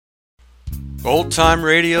Old Time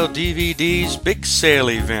Radio DVD's Big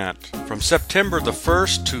Sale event. From September the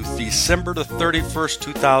 1st to December the 31st,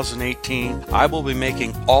 2018, I will be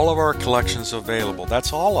making all of our collections available.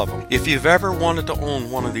 That's all of them. If you've ever wanted to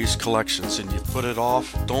own one of these collections and you've put it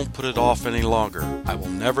off, don't put it off any longer. I will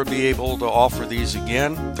never be able to offer these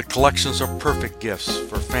again. The collections are perfect gifts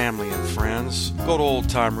for family and friends. Go to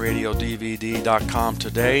oldtimeradiodvd.com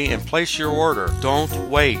today and place your order.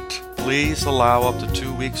 Don't wait. Please allow up to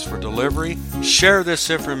 2 weeks for delivery. Share this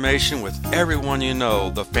information with everyone you know.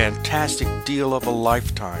 The fantastic deal of a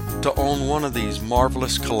lifetime to own one of these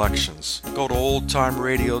marvelous collections. Go to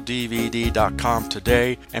oldtimeradiodvd.com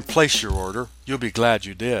today and place your order. You'll be glad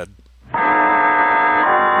you did.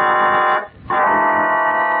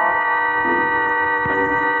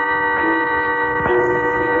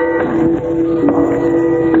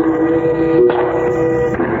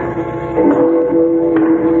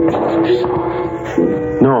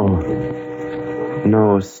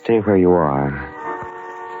 No, stay where you are.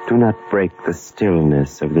 Do not break the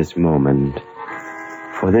stillness of this moment,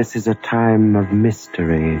 for this is a time of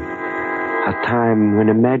mystery, a time when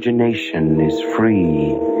imagination is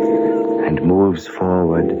free and moves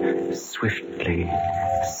forward swiftly,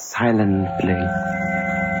 silently.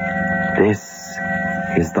 This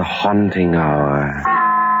is the haunting hour.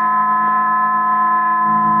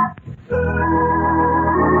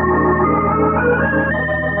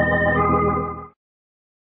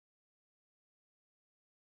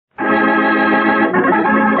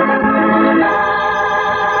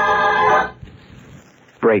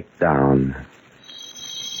 Breakdown.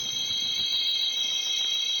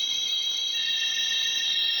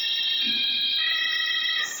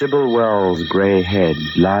 Sybil Wells' gray head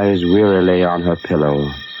lies wearily on her pillow.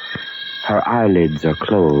 Her eyelids are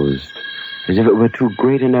closed, as if it were too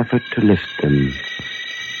great an effort to lift them.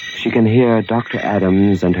 She can hear Dr.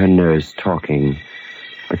 Adams and her nurse talking,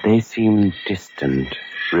 but they seem distant,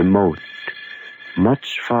 remote,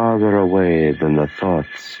 much farther away than the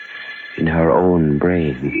thoughts in her own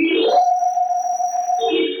brain.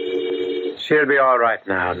 She'll be all right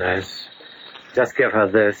now, nurse. Just give her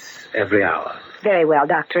this every hour. Very well,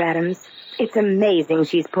 Dr. Adams. It's amazing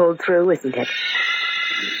she's pulled through, isn't it?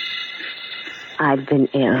 I've been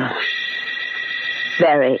ill.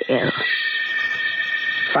 Very ill.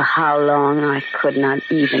 For how long, I could not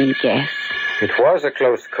even guess. It was a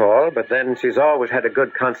close call, but then she's always had a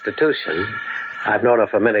good constitution. I've known her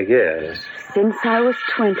for many years. Since I was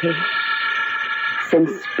 20.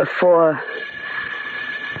 Since before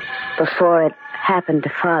it happened to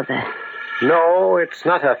Father. No, it's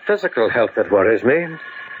not her physical health that worries me.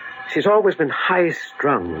 She's always been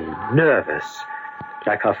high-strung, nervous,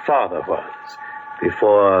 like her father was.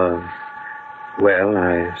 Before, well,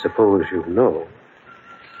 I suppose you know.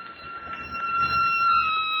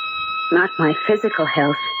 Not my physical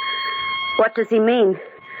health. What does he mean?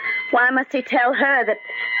 Why must he tell her that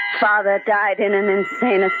Father died in an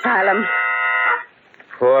insane asylum?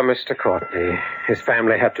 Poor Mr. Courtney. His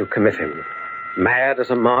family had to commit him. Mad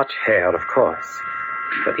as a March hare, of course.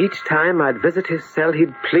 But each time I'd visit his cell,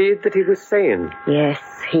 he'd plead that he was sane. Yes,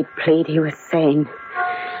 he'd plead he was sane.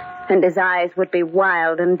 And his eyes would be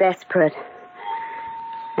wild and desperate.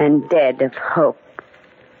 And dead of hope.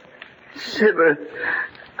 Sybil,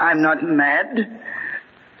 I'm not mad.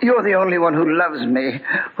 You're the only one who loves me,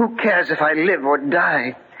 who cares if I live or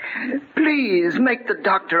die. Please, make the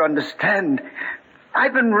doctor understand.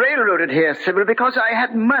 I've been railroaded here, Sybil, because I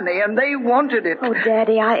had money and they wanted it. Oh,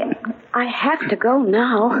 Daddy, I have to go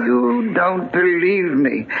now. You don't believe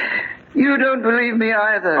me. You don't believe me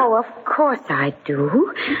either. Oh, of course I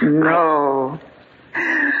do. No.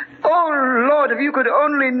 Oh, Lord, if you could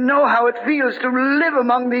only know how it feels to live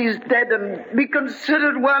among these dead and be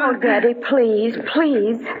considered one. Oh, Daddy, please,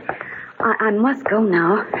 please. I must go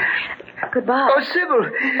now. Goodbye. Oh, Sybil.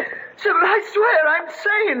 Sybil, I swear I'm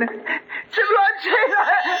sane. Sybil, I'm sane.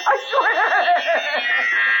 I swear.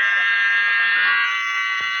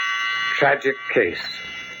 Tragic case.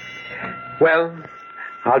 Well,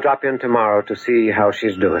 I'll drop in tomorrow to see how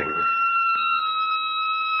she's doing.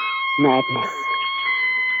 Madness.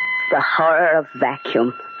 The horror of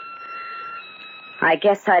vacuum. I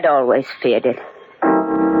guess I'd always feared it.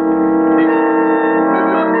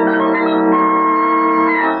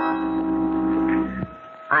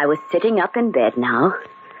 I was sitting up in bed now.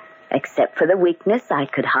 Except for the weakness, I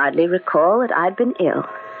could hardly recall that I'd been ill.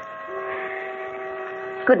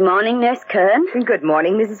 Good morning, Nurse Kern. Good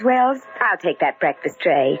morning, Mrs. Wells. I'll take that breakfast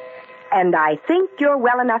tray. And I think you're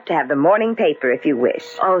well enough to have the morning paper if you wish.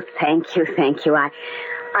 Oh, thank you, thank you. I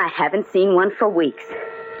haven't seen one for weeks.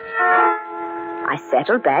 I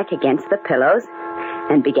settled back against the pillows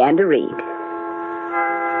and began to read.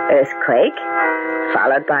 Earthquake,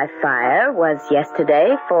 followed by fire, was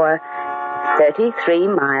yesterday for 33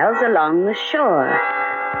 miles along the shore.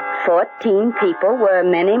 14 people were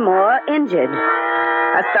many more injured.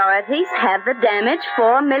 Authorities have the damage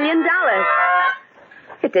 $4 million.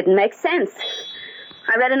 It didn't make sense.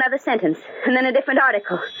 I read another sentence, and then a different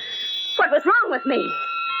article. What was wrong with me?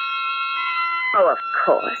 Oh, of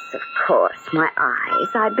course, my eyes.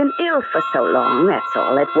 I'd been ill for so long, that's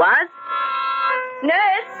all it was.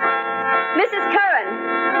 Nurse! Mrs. Curran!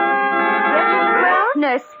 Yes, well?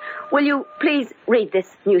 Nurse, will you please read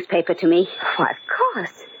this newspaper to me? Why, of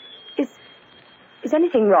course. Is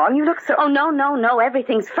anything wrong? You look so... Oh, no,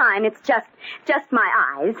 everything's fine. It's just my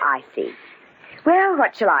eyes. I see. Well,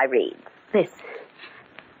 what shall I read? This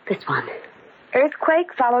one.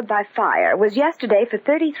 Earthquake followed by fire was yesterday for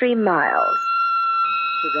 33 miles.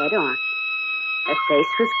 She read on. Her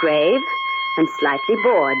face was grave and slightly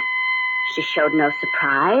bored. She showed no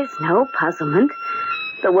surprise, no puzzlement.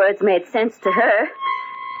 The words made sense to her.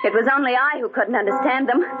 It was only I who couldn't understand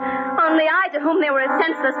them. Only I to whom they were a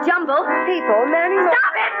senseless jumble. People learning...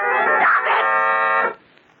 Stop it! Stop it!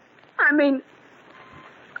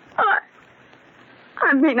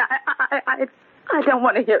 I don't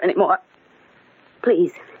want to hear anymore.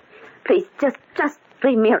 Please, just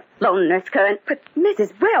leave me alone, Nurse Curran. But,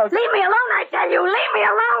 Mrs. Wells... Leave me alone, I tell you! Leave me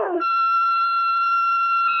alone!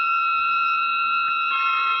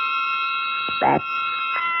 That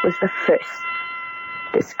was the first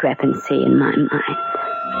discrepancy in my mind.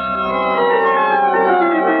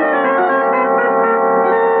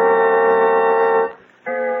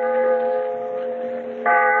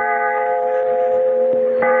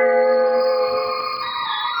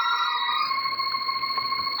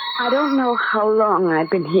 I don't know how long I'd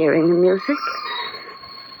been hearing the music.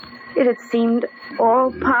 It had seemed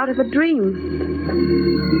all part of a dream.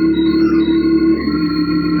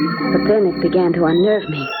 But then it began to unnerve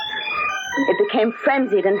me. It became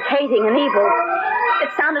frenzied and hating and evil. It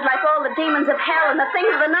sounded like all the demons of hell and the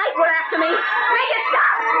things of the night were after me. Make it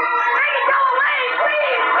stop! Make it go away!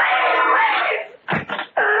 Please!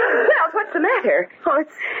 Wells, what's the matter? Oh,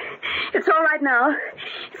 it's all right now.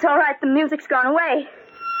 It's all right. The music's gone away.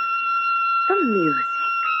 The music?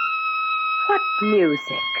 What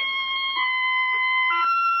music?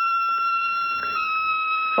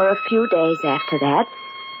 For a few days after that,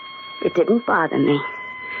 it didn't bother me.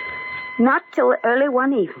 Not till early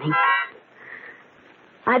one evening.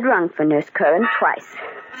 I'd rung for Nurse Curran twice.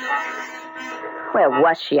 Where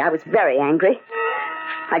was she? I was very angry.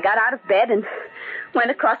 I got out of bed and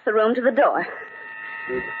went across the room to the door.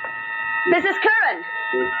 Mrs. Curran!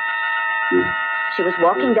 She was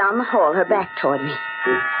walking down the hall, her back toward me.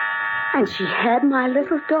 And she had my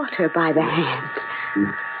little daughter by the hand.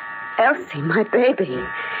 Elsie, my baby.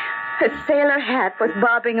 Her sailor hat was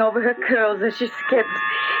bobbing over her curls as she skipped.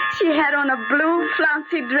 She had on a blue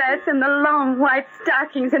flouncy dress and the long white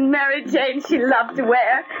stockings and Mary Jane she loved to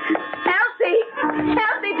wear. Elsie!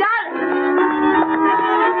 Elsie, darling!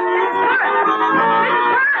 Mrs. Curran! Mrs.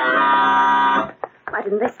 Curran! Why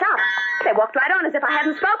didn't they stop? They walked right on as if I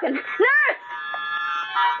hadn't spoken. Nurse!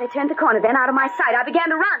 They turned the corner, then out of my sight. I began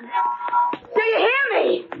to run. Do you hear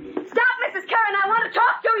me? Stop, Mrs. Curran. I want to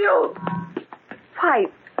talk to you. Why,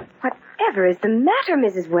 whatever is the matter,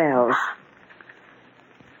 Mrs. Wells?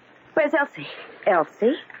 Where's Elsie?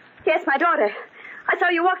 Elsie? Yes, my daughter. I saw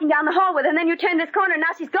you walking down the hall with her, and then you turned this corner, and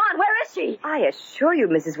now she's gone. Where is she? I assure you,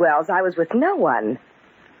 Mrs. Wells, I was with no one.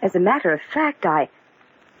 As a matter of fact, I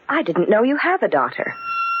didn't know you have a daughter.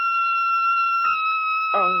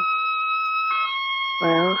 Oh.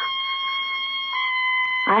 Well,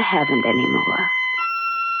 I haven't anymore.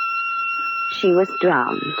 She was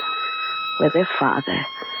drowned with her father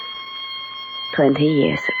 20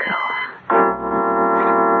 years ago.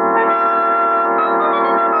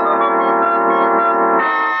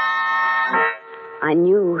 I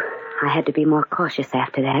knew I had to be more cautious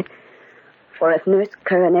after that. For if Nurse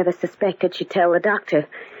Curran ever suspected, she'd tell the doctor.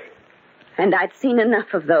 And I'd seen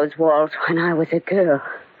enough of those walls when I was a girl.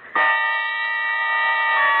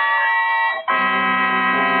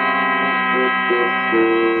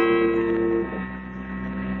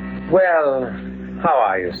 Well, how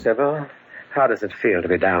are you, Sybil? How does it feel to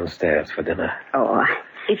be downstairs for dinner? Oh,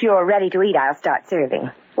 if you're ready to eat, I'll start serving.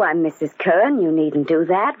 Why, Mrs. Curran, you needn't do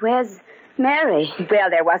that. Where's Mary? Well,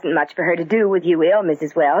 there wasn't much for her to do with you ill,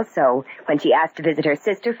 Mrs. Wells, so when she asked to visit her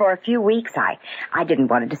sister for a few weeks, I didn't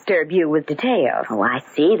want to disturb you with details. Oh, I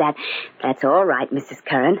see. That's all right, Mrs.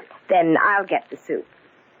 Curran. Then I'll get the soup.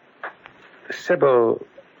 Sybil,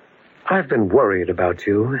 I've been worried about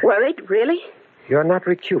you. Worried? Really? You're not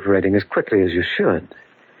recuperating as quickly as you should.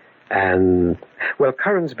 And, well,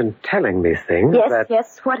 Curran's been telling me things that...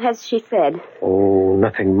 Yes. What has she said? Oh,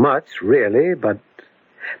 nothing much, really, but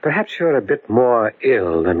perhaps you're a bit more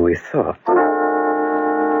ill than we thought.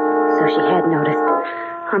 So she had noticed.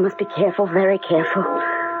 I must be careful, very careful.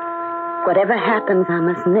 Whatever happens, I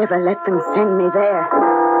must never let them send me there.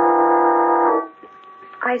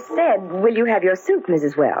 I said, will you have your soup,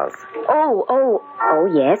 Mrs. Wells? Oh,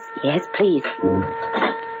 yes, please.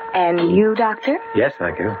 And you, Doctor? Yes,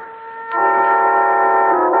 thank you.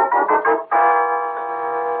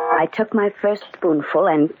 I took my first spoonful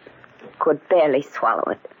and could barely swallow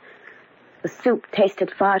it. The soup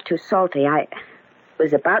tasted far too salty. I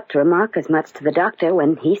was about to remark as much to the doctor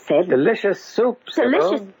when he said... Delicious soup, Sybil.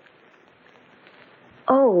 Delicious.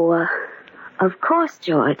 Oh, of course,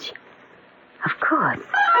 George. Of course.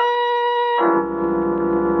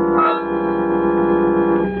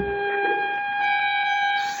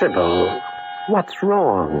 Sybil, what's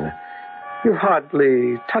wrong? You've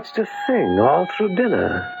hardly touched a thing all through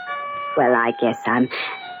dinner. Well, I guess I'm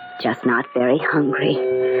just not very hungry.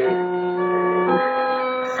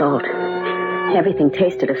 Salt. Everything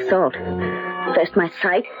tasted of salt. First my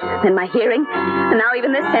sight, then my hearing, and now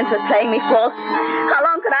even this sense was playing me false. How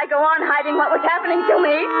long could I go on hiding what was happening to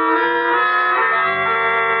me?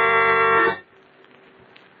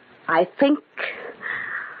 I think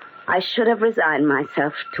I should have resigned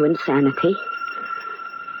myself to insanity.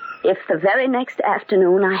 If the very next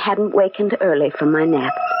afternoon I hadn't wakened early from my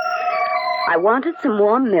nap. I wanted some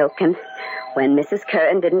warm milk, and when Mrs.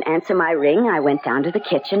 Curran didn't answer my ring, I went down to the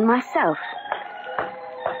kitchen myself.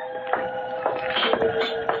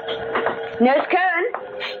 Nurse Curran,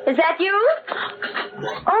 is that you?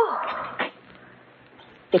 Oh,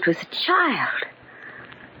 it was a child.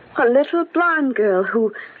 A little blonde girl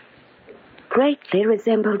who greatly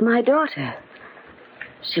resembled my daughter.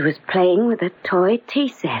 She was playing with a toy tea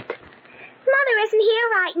set. Mother isn't here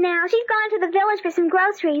right now. She's gone to the village for some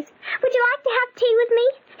groceries. Would you like to have tea with me?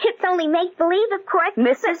 It's only make-believe, of course.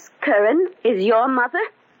 Mrs. Curran is your mother?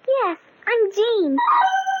 Yes, I'm Jean.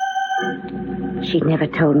 She never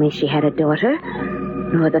told me she had a daughter,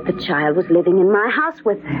 nor that the child was living in my house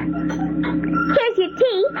with her. Here's your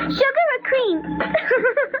tea. Sugar or cream?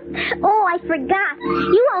 Oh, I forgot.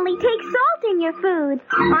 You only take salt in your food.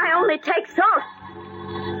 I only take salt.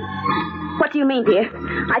 What do you mean, dear?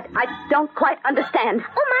 I don't quite understand.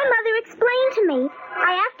 Oh, my mother explained to me.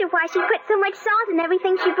 I asked her why she put so much salt in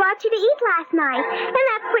everything she brought you to eat last night. And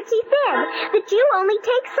that's what she said, that you only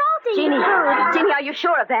take salt in your food. Jeannie, are you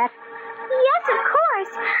sure of that? Yes, of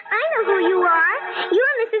course. I know who you are.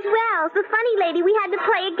 You're Mrs. Wells, the funny lady we had to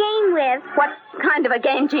play a game with. What kind of a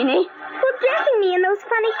game, Jeannie? Well, dressing me in those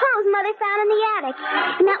funny clothes Mother found in the attic.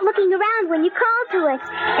 And not looking around when you called to us.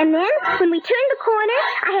 And then, when we turned the corner,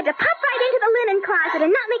 I had to pop right into the linen closet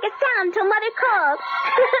and not make a sound until Mother called.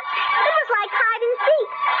 It was like hide and seek.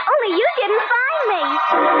 Only you didn't find me.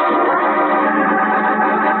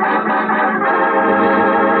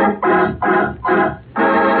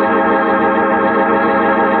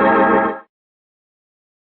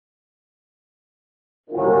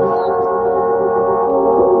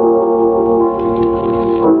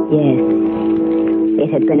 Yes, it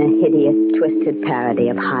had been a hideous, twisted parody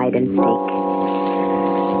of hide and seek.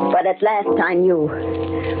 But at last I knew.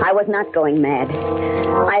 I was not going mad.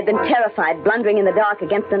 I had been terrified, blundering in the dark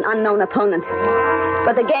against an unknown opponent.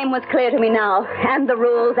 But the game was clear to me now, and the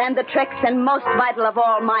rules, and the tricks, and most vital of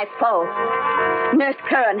all, my foe. Nurse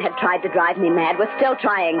Curran had tried to drive me mad, was still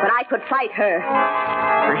trying, but I could fight her.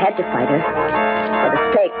 I had to fight her, for the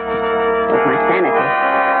stake was my sanity.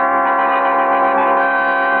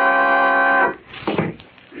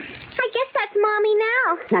 Mommy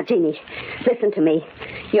now. Now, Jeannie, listen to me.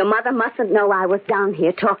 Your mother mustn't know I was down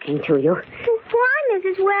here talking to you. Why,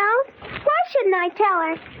 Mrs. Wells? Why shouldn't I tell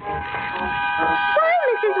her? Why,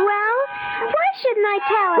 Mrs. Wells? Why shouldn't I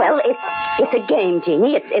tell her? Well, it's a game,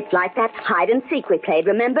 Jeannie. It's like that hide and seek we played,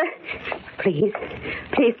 remember? Please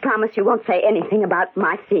promise you won't say anything about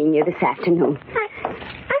my seeing you this afternoon.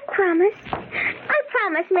 I promise. I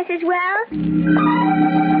promise, Mrs. Wells.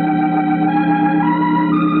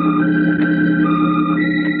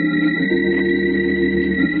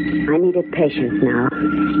 I needed patience now,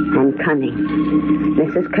 and cunning.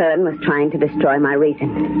 Mrs. Curran was trying to destroy my reason.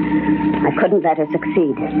 I couldn't let her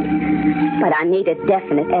succeed, but I needed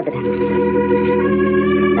definite evidence.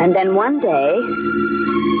 And then one day,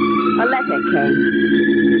 a letter came.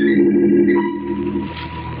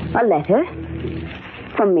 A letter?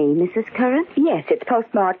 From me, Mrs. Curran? Yes, it's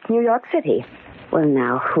postmarked New York City. Well,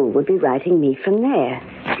 now, who would be writing me from there?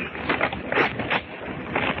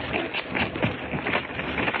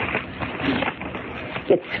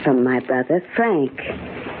 It's from my brother, Frank.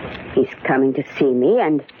 He's coming to see me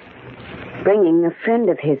and bringing a friend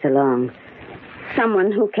of his along.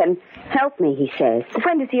 Someone who can help me, he says.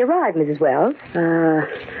 When does he arrive, Mrs. Wells?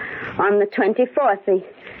 On the 24th, the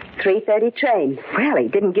 3:30 train. Well, he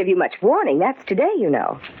didn't give you much warning. That's today, you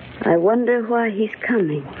know. I wonder why he's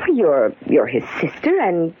coming. You're his sister,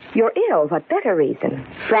 and you're ill. What better reason?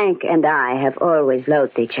 Frank and I have always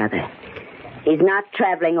loathed each other. He's not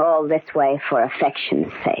traveling all this way for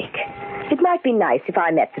affection's sake. It might be nice if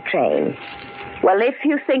I met the train. Well, if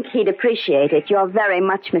you think he'd appreciate it, you're very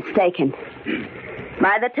much mistaken.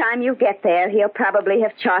 By the time you get there, he'll probably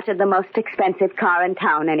have chartered the most expensive car in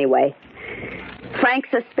town anyway.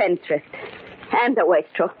 Frank's a spendthrift and a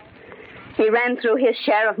wastrel. He ran through his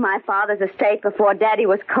share of my father's estate before Daddy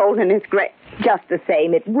was cold in his grave. Just the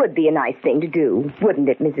same, it would be a nice thing to do, wouldn't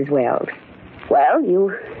it, Mrs. Wells? Well,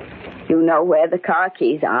 you know where the car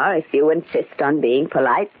keys are if you insist on being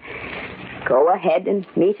polite. Go ahead and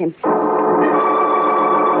meet him.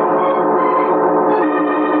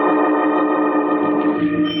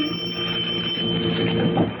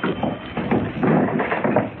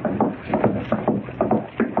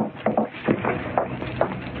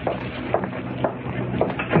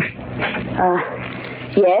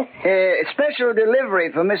 Yes? Special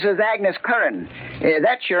delivery for Mrs. Agnes Curran.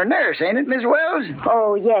 That's your nurse, ain't it, Miss Wells?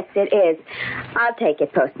 Oh, yes, it is. I'll take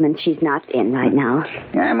it, Postman. She's not in right now.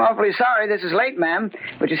 I'm awfully sorry this is late, ma'am.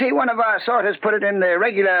 But you see, one of our sorters put it in the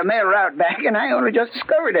regular mail route bag, and I only just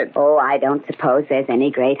discovered it. Oh, I don't suppose there's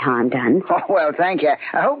any great harm done. Oh, well, thank you.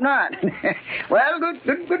 I hope not. Well,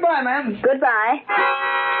 goodbye, ma'am. Goodbye.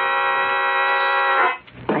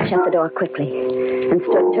 I shut the door quickly and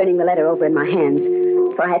stood turning the letter over in my hands,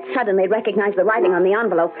 for I had suddenly recognized the writing on the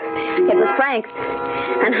envelope. It was Frank's.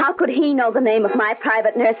 And how could he know the name of my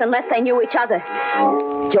private nurse unless they knew each other?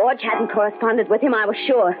 George hadn't corresponded with him, I was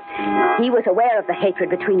sure. He was aware of the hatred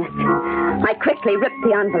between us. I quickly ripped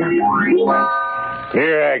the envelope.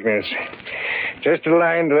 Dear Agnes, just a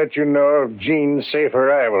line to let you know of Jean's safe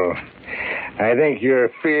arrival. I think your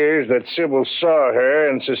fears that Sybil saw her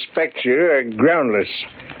and suspects you are groundless,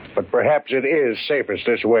 but perhaps it is safest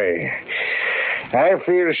this way. I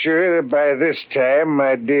feel sure that by this time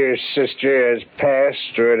my dear sister has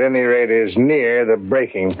passed, or at any rate is near, the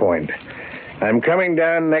breaking point. I'm coming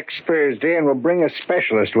down next Thursday and will bring a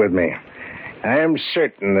specialist with me. I am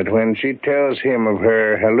certain that when she tells him of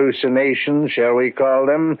her hallucinations, shall we call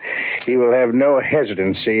them, he will have no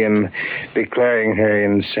hesitancy in declaring her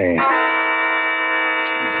insane.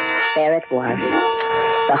 There it was.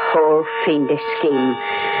 The whole fiendish scheme.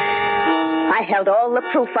 I held all the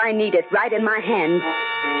proof I needed right in my hands.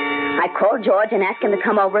 I called George and asked him to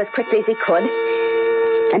come over as quickly as he could.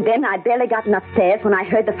 And then I'd barely gotten upstairs when I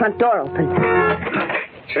heard the front door open.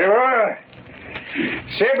 Sybil!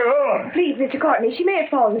 Sybil! Please, Mr. Courtney, she may have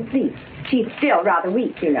fallen asleep. She's still rather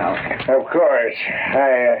weak, you know. Of course.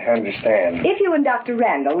 I understand. If you and Dr.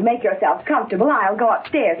 Randall will make yourselves comfortable, I'll go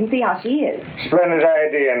upstairs and see how she is. Splendid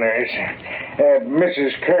idea, nurse.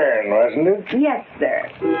 Mrs. Kern, wasn't it? Yes, sir.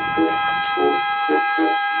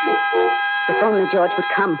 If only George would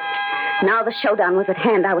come. Now the showdown was at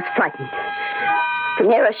hand, I was frightened. The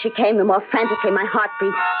nearer she came, the more frantically my heart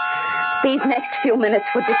beat. These next few minutes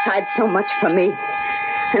would decide so much for me.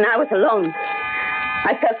 And I was alone.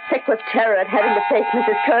 I felt sick with terror at having to face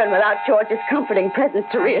Mrs. Curran without George's comforting presence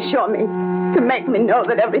to reassure me, to make me know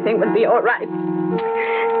that everything would be all right.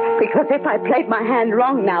 Because if I played my hand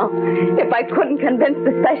wrong now, if I couldn't convince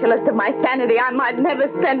the specialist of my sanity, I might never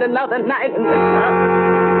spend another night in the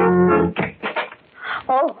sun.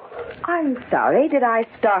 Oh, I'm sorry. Did I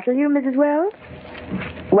startle you, Mrs. Wells?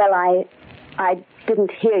 Well, I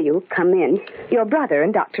didn't hear you come in. Your brother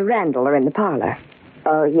and Dr. Randall are in the parlor.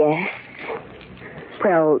 Oh, yes?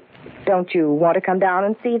 Well, don't you want to come down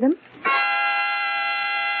and see them?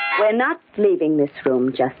 We're not leaving this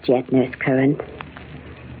room just yet, Nurse Curran.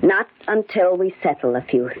 Not until we settle a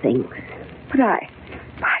few things. But I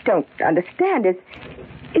don't understand.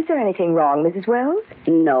 Is there anything wrong, Mrs. Wells?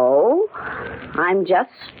 No. I'm just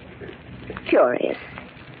curious.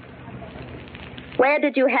 Where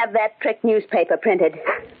did you have that trick newspaper printed?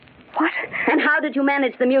 What? And how did you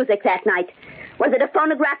manage the music that night? Was it a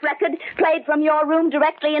phonograph record played from your room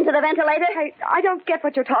directly into the ventilator? I don't get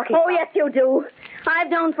what you're talking about. Oh, yes, you do. I've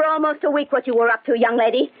known for almost a week what you were up to, young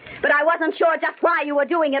lady. But I wasn't sure just why you were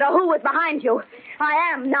doing it or who was behind you.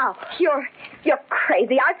 I am now. You're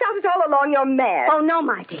crazy. I felt it all along. You're mad. Oh, no,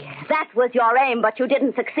 my dear. That was your aim, but you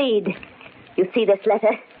didn't succeed. You see this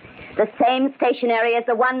letter? The same stationery as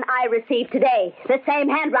the one I received today. The same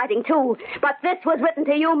handwriting, too. But this was written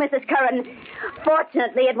to you, Mrs. Curran.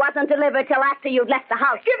 Fortunately, it wasn't delivered till after you'd left the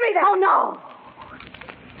house. Give me that. Oh,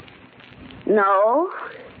 no. No.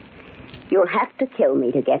 You'll have to kill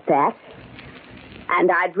me to get that. And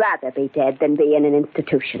I'd rather be dead than be in an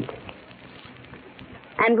institution.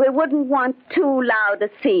 And we wouldn't want too loud a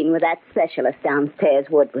scene with that specialist downstairs,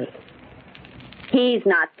 would we? He's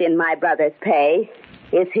not in my brother's pay,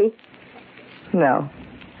 is he? No.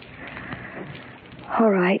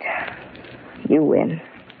 All right. You win.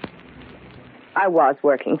 I was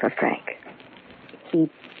working for Frank. He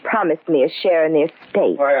promised me a share in the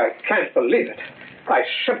estate. Why, I can't believe it. I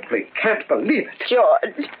simply can't believe it.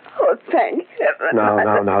 George. Oh, thank heaven.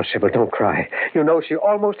 Now, Sybil, don't cry. You know, she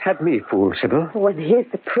almost had me fooled, Sybil. Oh, and here's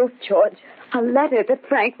the proof, George. A letter that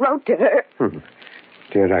Frank wrote to her.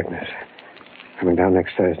 Dear Agnes, coming down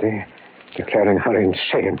next Thursday, declaring her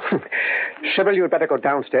insane. Sybil, you'd better go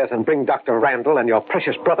downstairs and bring Dr. Randall and your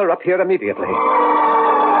precious brother up here immediately.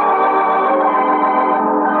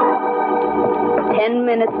 10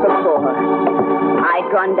 minutes before, I'd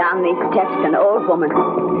gone down these steps, an old woman.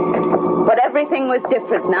 But everything was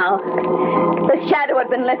different now. The shadow had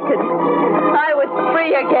been lifted. I was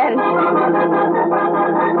free again.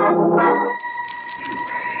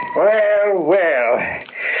 Well.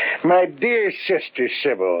 My dear sister,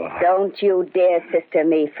 Sybil. Don't you dare sister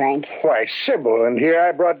me, Frank. Why, Sybil, and here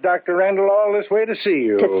I brought Dr. Randall all this way to see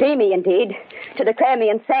you. To see me, indeed. To declare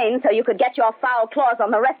me insane so you could get your foul claws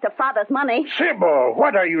on the rest of Father's money. Sybil,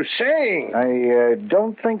 what are you saying? I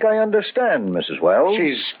don't think I understand, Mrs. Wells.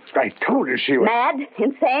 I told her she was... Mad?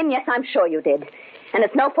 Insane? Yes, I'm sure you did. And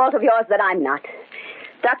it's no fault of yours that I'm not.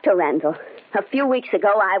 Dr. Randall, a few weeks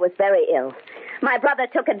ago I was very ill. My brother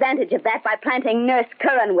took advantage of that by planting Nurse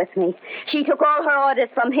Curran with me. She took all her orders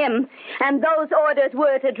from him, and those orders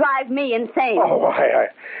were to drive me insane. Oh, I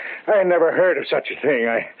never heard of such a thing.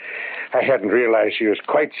 I hadn't realized she was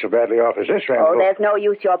quite so badly off as this, Randall. Oh, there's no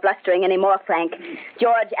use your blustering anymore, Frank.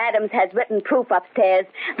 George Adams has written proof upstairs.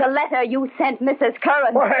 The letter you sent Mrs.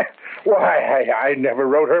 Curran. Why, I never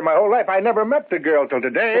wrote her my whole life. I never met the girl till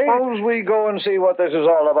today. Suppose we go and see what this is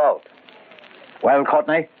all about. Well,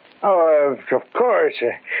 Courtney? Oh, of course.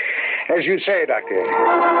 As you say, Doctor.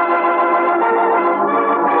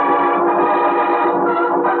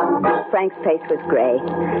 Frank's face was gray.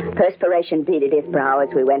 Perspiration beaded his brow as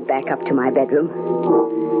we went back up to my bedroom.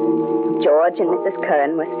 George and Mrs.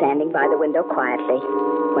 Curran were standing by the window quietly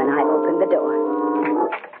when I opened the door.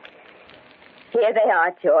 Here they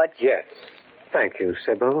are, George. Yes. Thank you,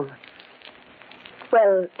 Sybil.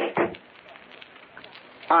 Well,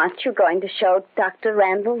 aren't you going to show Dr.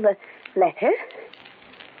 Randall the letter?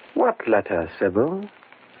 What letter, Sybil?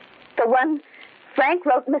 The one Frank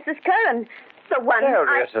wrote Mrs. Curran. The one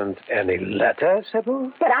There isn't any letter,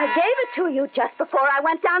 Sybil. But I gave it to you just before I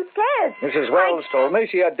went downstairs. Mrs. Wells told me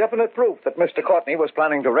she had definite proof that Mr. Courtney was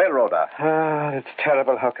planning to railroad her. It's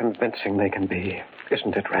terrible how convincing they can be.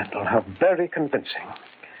 Isn't it, Randall? How very convincing.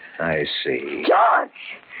 I see. George!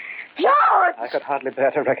 George! I could hardly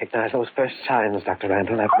bear to recognize those first signs, Dr.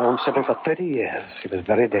 Randall. I've known Sybil for 30 years. She was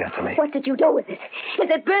very dear to me. What did you do with it? Is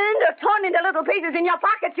it burned or torn into little pieces in your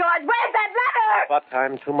pocket, George? Where's that letter? But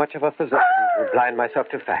I'm too much of a physician to blind myself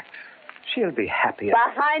to facts. She'll be happier.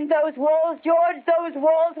 Behind those walls, George, those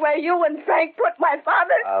walls where you and Frank put my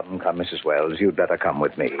father. Come, Mrs. Wells, you'd better come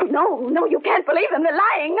with me. No, you can't believe them. They're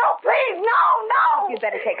lying. No, please, no. You'd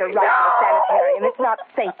better take her right to the sanitarium. It's not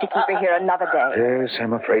safe to keep her here another day. Yes,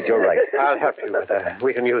 I'm afraid you're right. I'll help you with her.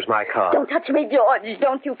 We can use my car. Don't touch me, George.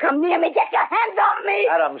 Don't you come near me. Get your hands off me.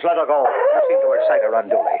 Adams, let her go. You seem to excite her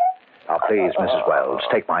unduly. Now, please, Mrs. Wells,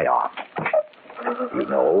 take my arm. You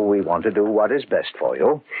know, we want to do what is best for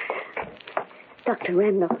you. Dr.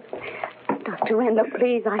 Randall,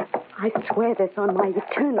 please, I swear this on my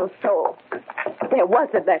eternal soul. There was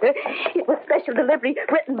a letter. It was special delivery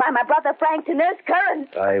written by my brother Frank to Nurse Curran.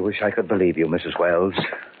 I wish I could believe you, Mrs. Wells.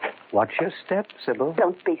 Watch your step, Sybil.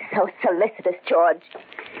 Don't be so solicitous, George.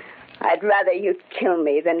 I'd rather you'd kill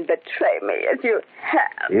me than betray me as you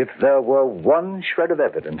have. If there were one shred of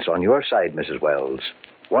evidence on your side, Mrs. Wells,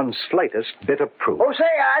 one slightest bit of proof. Oh, say,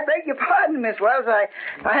 I beg your pardon, Miss Wells. I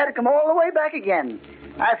had to come all the way back again.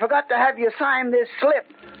 I forgot to have you sign this slip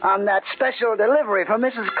on that special delivery for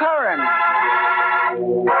Mrs. Curran.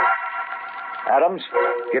 Adams,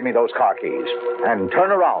 give me those car keys. And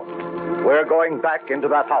turn around. We're going back into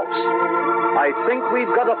that house. I think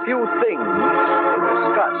we've got a few things to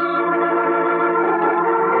discuss.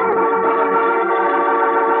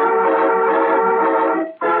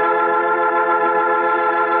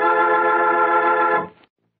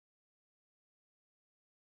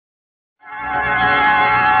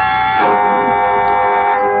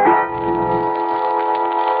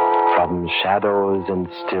 shadows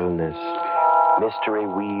and stillness, mystery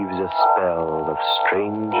weaves a spell of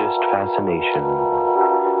strangest fascination,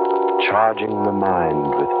 charging the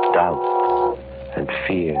mind with doubts and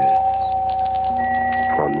fears.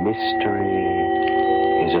 For mystery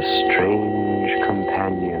is a strange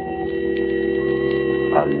companion,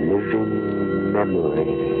 a living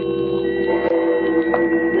memory.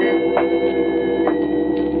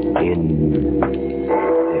 In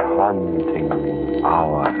the haunting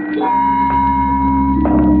hour.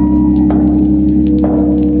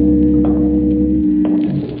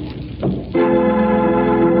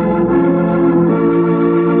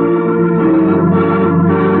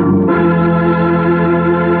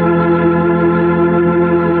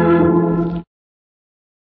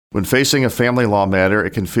 When facing a family law matter,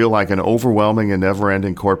 it can feel like an overwhelming and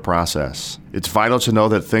never-ending court process. It's vital to know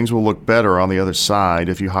that things will look better on the other side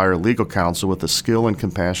if you hire legal counsel with the skill and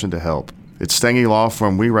compassion to help. At Stengy Law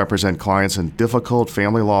Firm, we represent clients in difficult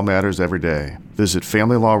family law matters every day. Visit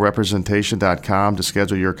FamilyLawRepresentation.com to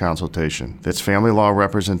schedule your consultation. That's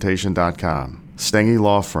FamilyLawRepresentation.com. Stengy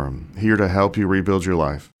Law Firm, here to help you rebuild your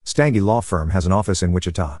life. Stengy Law Firm has an office in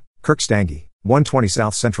Wichita. Kirk Stengy, 120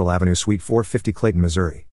 South Central Avenue, Suite 450, Clayton, Missouri.